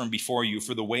rise from before you,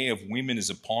 for the way of women is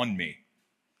upon me.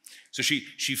 So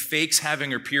she fakes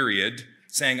having her period,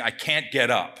 saying, I can't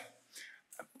get up.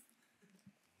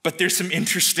 But there's some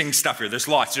interesting stuff here. There's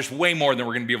lots. There's way more than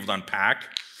we're going to be able to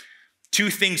unpack.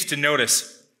 Two things to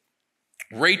notice.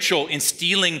 Rachel, in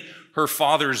stealing her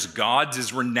father's gods,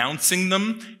 is renouncing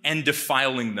them and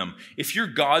defiling them. If your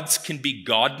gods can be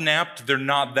God-napped, they're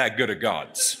not that good at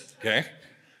gods, okay?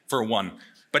 For one.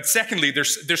 But secondly,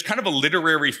 there's kind of a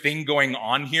literary thing going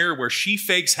on here where she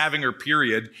fakes having her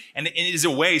period and it is a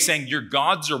way saying your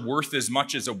gods are worth as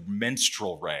much as a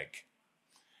menstrual rag.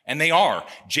 And they are.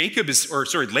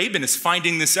 Laban is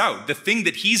finding this out. The thing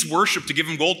that he's worshipped to give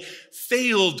him gold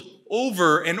failed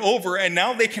over and over, and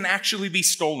now they can actually be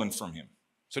stolen from him.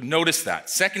 So notice that.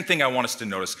 Second thing I want us to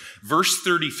notice, verse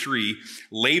 33,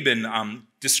 Laban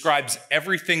describes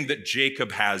everything that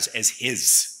Jacob has as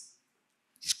his.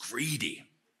 He's greedy.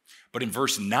 But in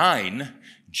verse 9,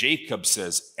 Jacob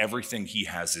says everything he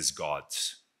has is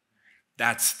God's.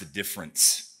 That's the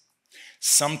difference.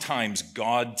 Sometimes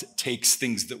God takes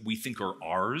things that we think are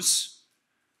ours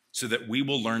so that we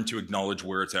will learn to acknowledge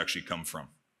where it's actually come from.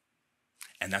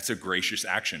 And that's a gracious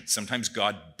action. Sometimes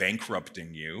God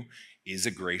bankrupting you is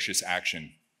a gracious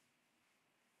action.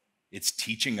 It's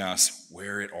teaching us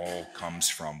where it all comes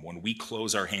from. When we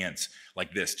close our hands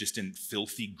like this, just in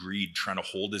filthy greed, trying to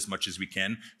hold as much as we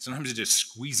can, sometimes it just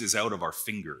squeezes out of our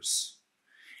fingers.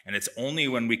 And it's only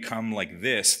when we come like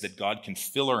this that God can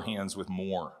fill our hands with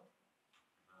more.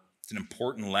 It's an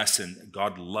important lesson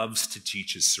God loves to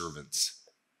teach his servants.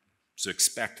 So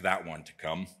expect that one to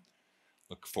come.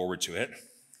 Look forward to it.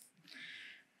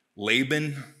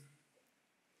 Laban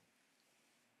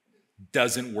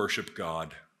doesn't worship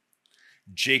God.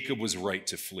 Jacob was right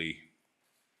to flee.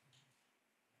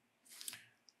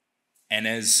 And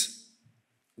as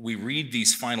we read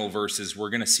these final verses, we're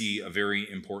going to see a very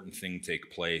important thing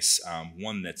take place,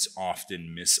 one that's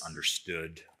often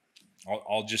misunderstood.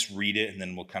 I'll just read it and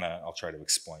then I'll try to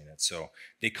explain it. So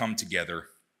they come together,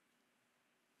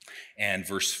 and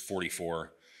verse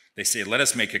 44, they say, "Let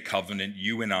us make a covenant,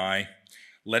 you and I.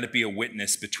 Let it be a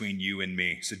witness between you and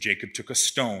me." So Jacob took a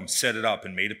stone, set it up,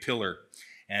 and made a pillar.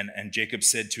 And Jacob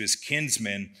said to his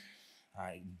kinsmen,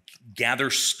 "Gather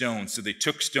stones." So they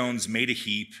took stones, made a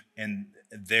heap, and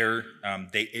there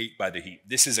they ate by the heap.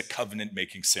 This is a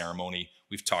covenant-making ceremony.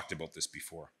 We've talked about this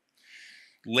before.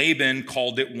 Laban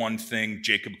called it one thing,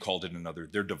 Jacob called it another.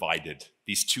 They're divided.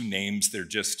 These two names, they're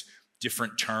just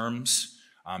different terms,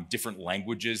 different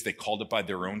languages. They called it by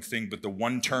their own thing, but the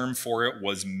one term for it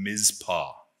was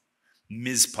Mizpah.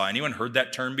 Mizpah. Anyone heard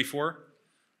that term before?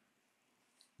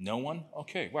 No one?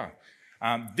 Okay, wow.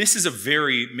 This is a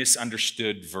very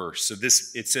misunderstood verse. So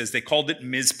it says they called it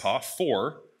Mizpah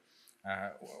for,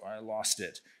 I lost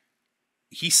it.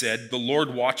 He said, "The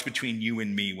Lord watch between you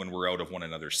and me when we're out of one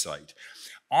another's sight."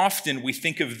 Often we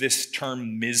think of this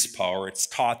term Mizpah, or it's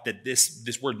taught that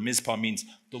this word Mizpah means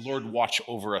the Lord watch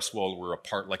over us while we're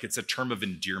apart, like it's a term of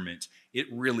endearment. It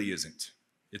really isn't.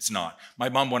 It's not. My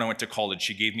mom, when I went to college,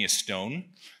 she gave me a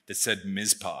stone that said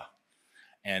Mizpah.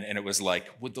 And it was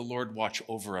like, would the Lord watch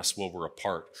over us while we're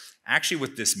apart? Actually,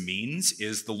 what this means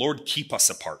is the Lord keep us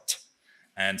apart.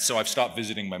 And so I've stopped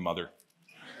visiting my mother.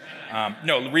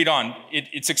 No, read on.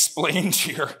 It's explained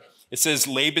here. It says,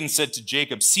 Laban said to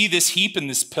Jacob, "See this heap and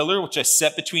this pillar which I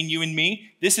set between you and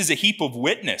me? This is a heap of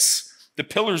witness. The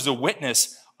pillar's a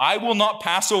witness. I will not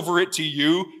pass over it to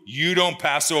you. You don't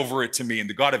pass over it to me." And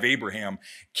the God of Abraham,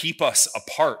 keep us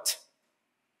apart.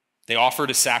 They offered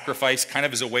a sacrifice kind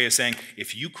of as a way of saying,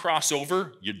 if you cross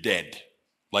over, you're dead,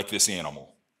 like this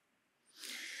animal.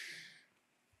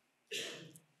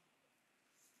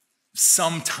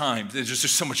 Sometimes, there's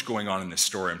so much going on in this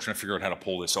story. I'm trying to figure out how to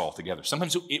pull this all together.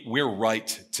 Sometimes we're right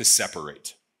to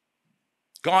separate.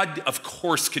 God, of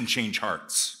course, can change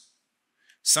hearts.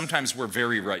 Sometimes we're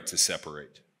very right to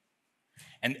separate.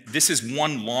 And this is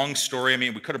one long story. I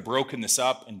mean, we could have broken this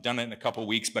up and done it in a couple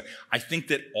weeks, but I think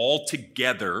that all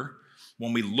together,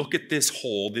 when we look at this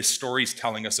whole, this story is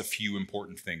telling us a few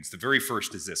important things. The very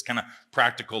first is this kind of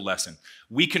practical lesson.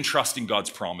 We can trust in God's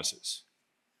promises.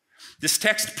 This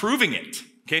text proving it,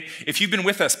 okay? If you've been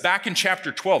with us, back in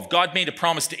chapter 12, God made a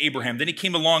promise to Abraham. Then he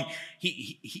came along,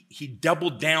 he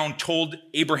doubled down, told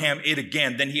Abraham it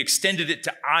again. Then he extended it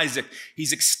to Isaac.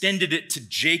 He's extended it to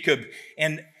Jacob.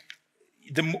 And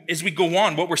as we go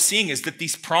on, what we're seeing is that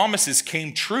these promises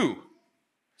came true.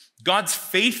 God's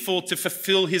faithful to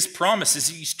fulfill his promises.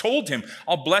 He's told him,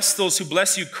 "I'll bless those who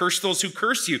bless you, curse those who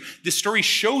curse you." This story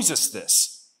shows us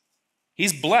this.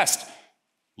 He's blessed.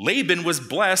 Laban was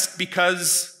blessed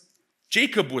because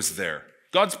Jacob was there.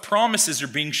 God's promises are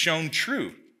being shown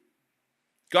true.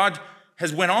 God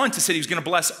has went on to say he was going to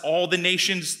bless all the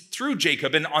nations through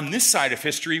Jacob. And on this side of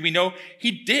history, we know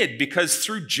he did, because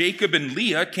through Jacob and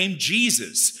Leah came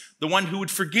Jesus, the one who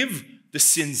would forgive the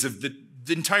sins of the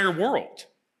entire world.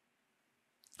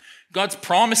 God's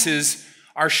promises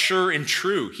are sure and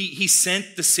true. He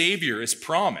sent the Savior as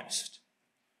promised.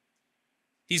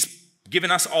 He's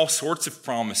given us all sorts of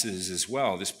promises as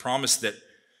well. This promise that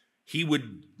he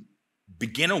would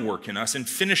begin a work in us and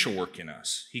finish a work in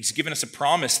us. He's given us a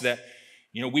promise that,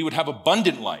 we would have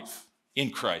abundant life. in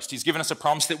Christ. He's given us a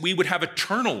promise that we would have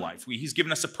eternal life. He's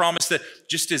given us a promise that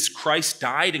just as Christ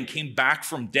died and came back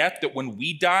from death, that when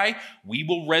we die, we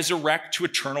will resurrect to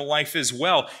eternal life as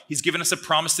well. He's given us a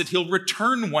promise that he'll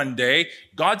return one day.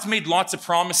 God's made lots of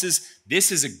promises.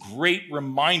 This is a great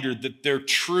reminder that they're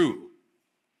true.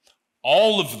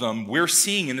 All of them we're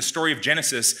seeing in the story of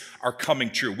Genesis are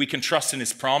coming true. We can trust in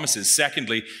his promises.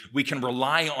 Secondly, we can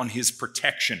rely on his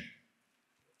protection.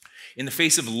 In the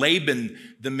face of Laban,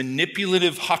 the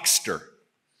manipulative huckster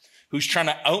who's trying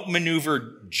to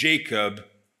outmaneuver Jacob,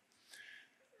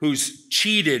 who's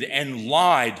cheated and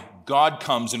lied, God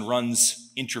comes and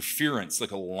runs interference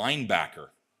like a linebacker.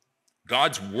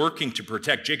 God's working to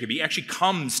protect Jacob. He actually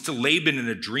comes to Laban in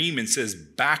a dream and says,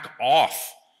 back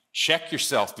off. Check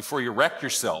yourself before you wreck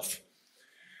yourself.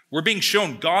 We're being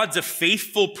shown God's a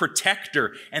faithful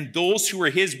protector, and those who are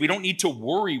his, we don't need to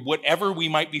worry whatever we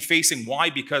might be facing. Why?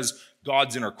 Because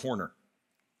God's in our corner.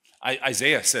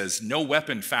 Isaiah says, no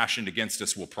weapon fashioned against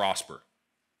us will prosper.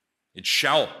 It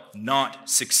shall not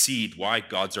succeed. Why?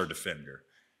 God's our defender.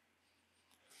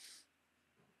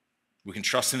 We can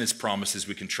trust in his promises.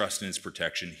 We can trust in his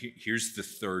protection. Here's the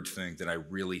third thing that I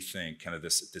really think kind of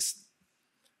this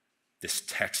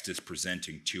text is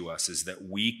presenting to us, is that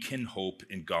we can hope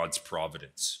in God's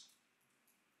providence.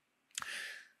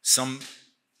 Some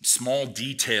small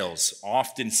details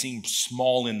often seem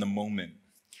small in the moment,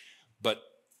 but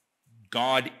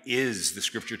God is, the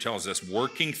scripture tells us,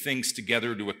 working things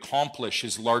together to accomplish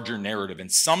his larger narrative.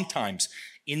 And sometimes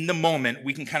in the moment,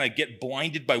 we can kind of get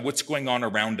blinded by what's going on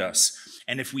around us.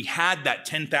 And if we had that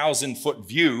 10,000-foot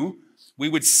view, we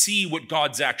would see what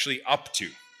God's actually up to.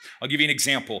 I'll give you an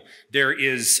example. There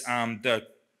is the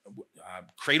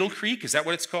Cradle Creek. Is that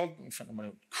what it's called?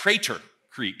 Crater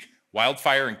Creek.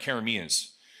 Wildfire in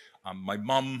Carameas. My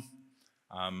mom,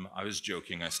 I was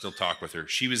joking. I still talk with her.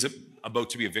 She was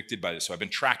about to be evicted by this. So I've been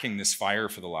tracking this fire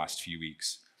for the last few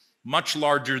weeks. Much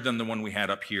larger than the one we had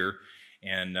up here.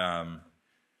 And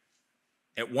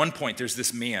at one point, there's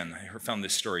this man. I found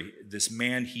this story. This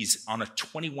man, he's on a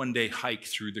 21-day hike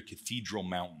through the Cathedral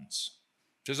Mountains.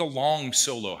 There's a long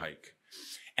solo hike.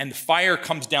 And the fire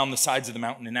comes down the sides of the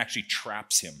mountain and actually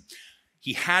traps him.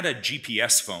 He had a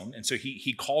GPS phone, and so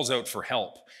he calls out for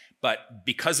help. But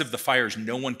because of the fires,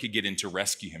 no one could get in to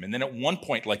rescue him. And then at one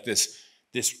point, like this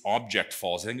object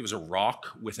falls. I think it was a rock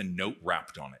with a note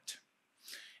wrapped on it.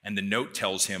 And the note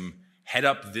tells him, head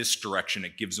up this direction.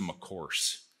 It gives him a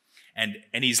course. And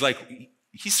he's like,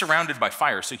 he's surrounded by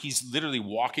fire. So he's literally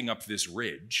walking up this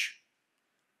ridge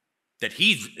that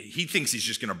he thinks he's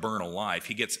just going to burn alive.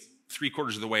 He gets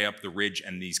 3/4 of the way up the ridge,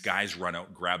 and these guys run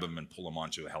out, grab him, and pull him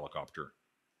onto a helicopter.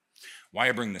 Why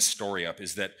I bring this story up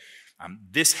is that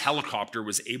this helicopter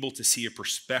was able to see a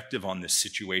perspective on this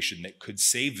situation that could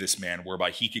save this man, whereby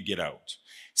he could get out.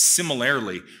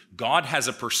 Similarly, God has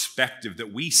a perspective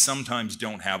that we sometimes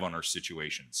don't have on our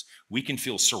situations. We can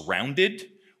feel surrounded.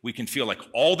 We can feel like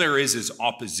all there is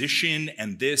opposition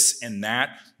and this and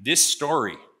that. This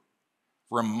story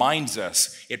reminds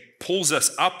us, it pulls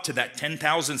us up to that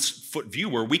 10,000-foot view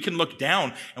where we can look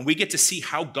down and we get to see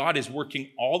how God is working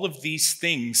all of these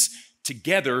things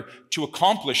together to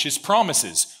accomplish his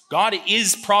promises. God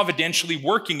is providentially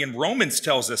working, and Romans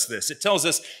tells us this. It tells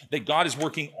us that God is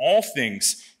working all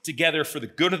things together for the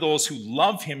good of those who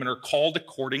love him and are called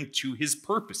according to his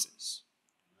purposes.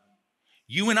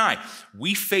 You and I,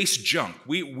 we face junk.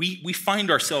 We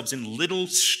find ourselves in little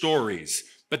stories,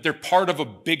 but they're part of a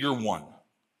bigger one.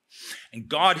 And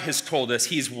God has told us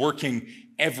he's working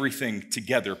everything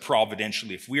together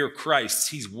providentially. If we are Christ's,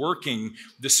 he's working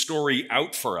the story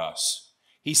out for us.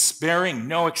 He's sparing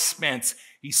no expense.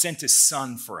 He sent his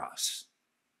son for us.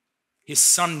 His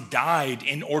son died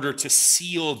in order to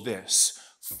seal this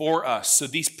for us. So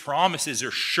these promises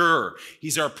are sure.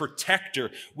 He's our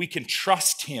protector. We can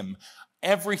trust him.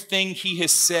 Everything he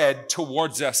has said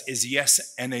towards us is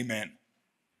yes and amen.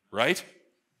 Right?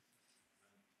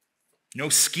 No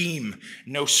scheme,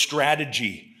 no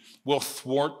strategy will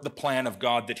thwart the plan of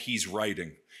God that he's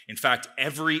writing. In fact,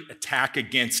 every attack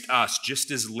against us, just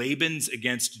as Laban's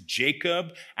against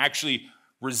Jacob actually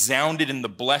resounded in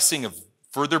the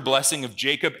further blessing of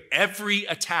Jacob, every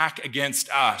attack against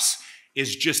us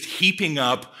is just heaping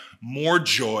up more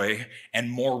joy and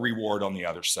more reward on the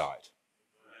other side.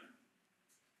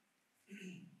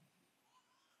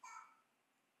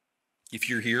 If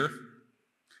you're here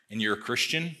and you're a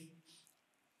Christian,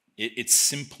 it's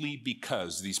simply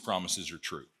because these promises are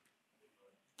true.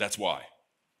 That's why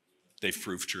they've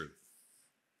proved true.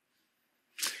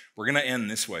 We're going to end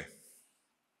this way,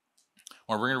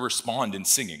 or we're going to respond in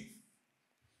singing,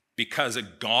 because a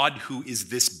God who is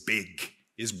this big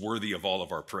is worthy of all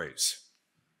of our praise.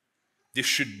 This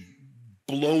should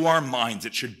blow our minds.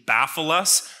 It should baffle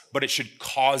us, but it should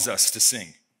cause us to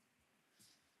sing.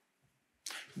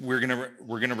 We're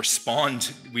gonna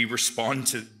respond. We respond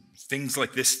to things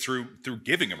like this through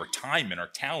giving of our time and our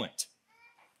talent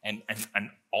and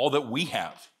all that we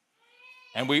have.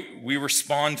 And we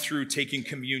respond through taking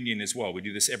communion as well. We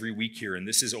do this every week here, and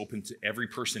this is open to every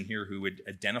person here who would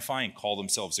identify and call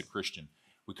themselves a Christian.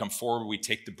 We come forward, we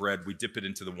take the bread, we dip it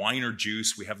into the wine or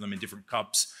juice. We have them in different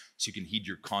cups so you can heed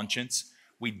your conscience.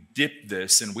 We dip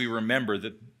this and we remember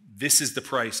that this is the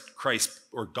price Christ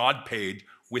or God paid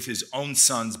with his own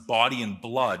son's body and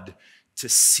blood to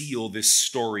seal this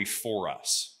story for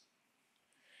us.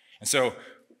 And so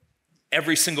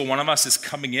every single one of us is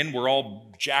coming in. We're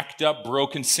all jacked up,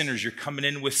 broken sinners. You're coming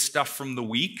in with stuff from the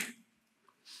week.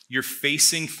 You're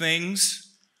facing things.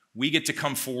 We get to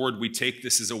come forward. We take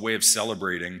this as a way of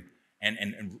celebrating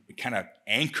and kind of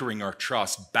anchoring our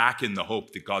trust back in the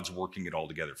hope that God's working it all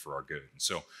together for our good. And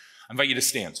so I invite you to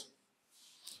stand.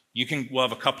 We'll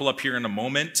have a couple up here in a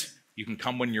moment. You can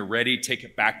come when you're ready. Take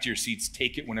it back to your seats.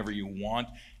 Take it whenever you want.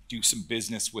 Do some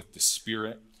business with the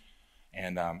Spirit.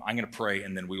 And I'm going to pray,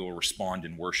 and then we will respond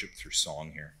in worship through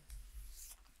song here.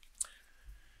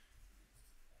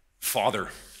 Father,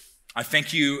 I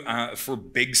thank you for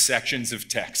big sections of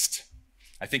text.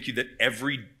 I thank you that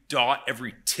every dot,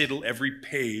 every tittle, every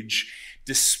page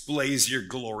displays your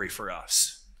glory for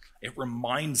us. It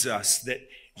reminds us that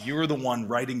you're the one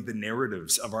writing the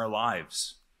narratives of our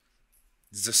lives.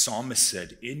 As the psalmist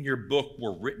said, in your book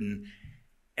were written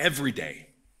every day,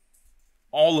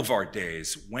 all of our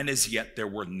days, when as yet there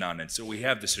were none. And so we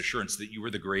have this assurance that you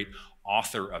are the great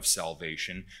author of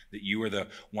salvation, that you are the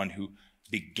one who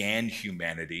began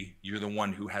humanity. You're the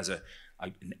one who has an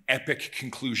epic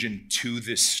conclusion to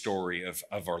this story of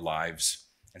our lives.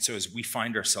 And so as we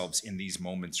find ourselves in these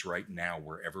moments right now,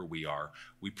 wherever we are,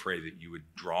 we pray that you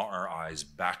would draw our eyes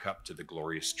back up to the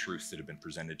glorious truth that have been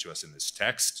presented to us in this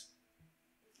text.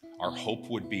 Our hope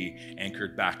would be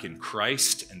anchored back in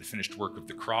Christ and the finished work of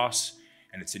the cross.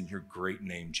 And it's in your great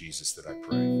name, Jesus, that I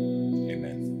pray.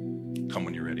 Amen. Come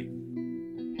when you're ready.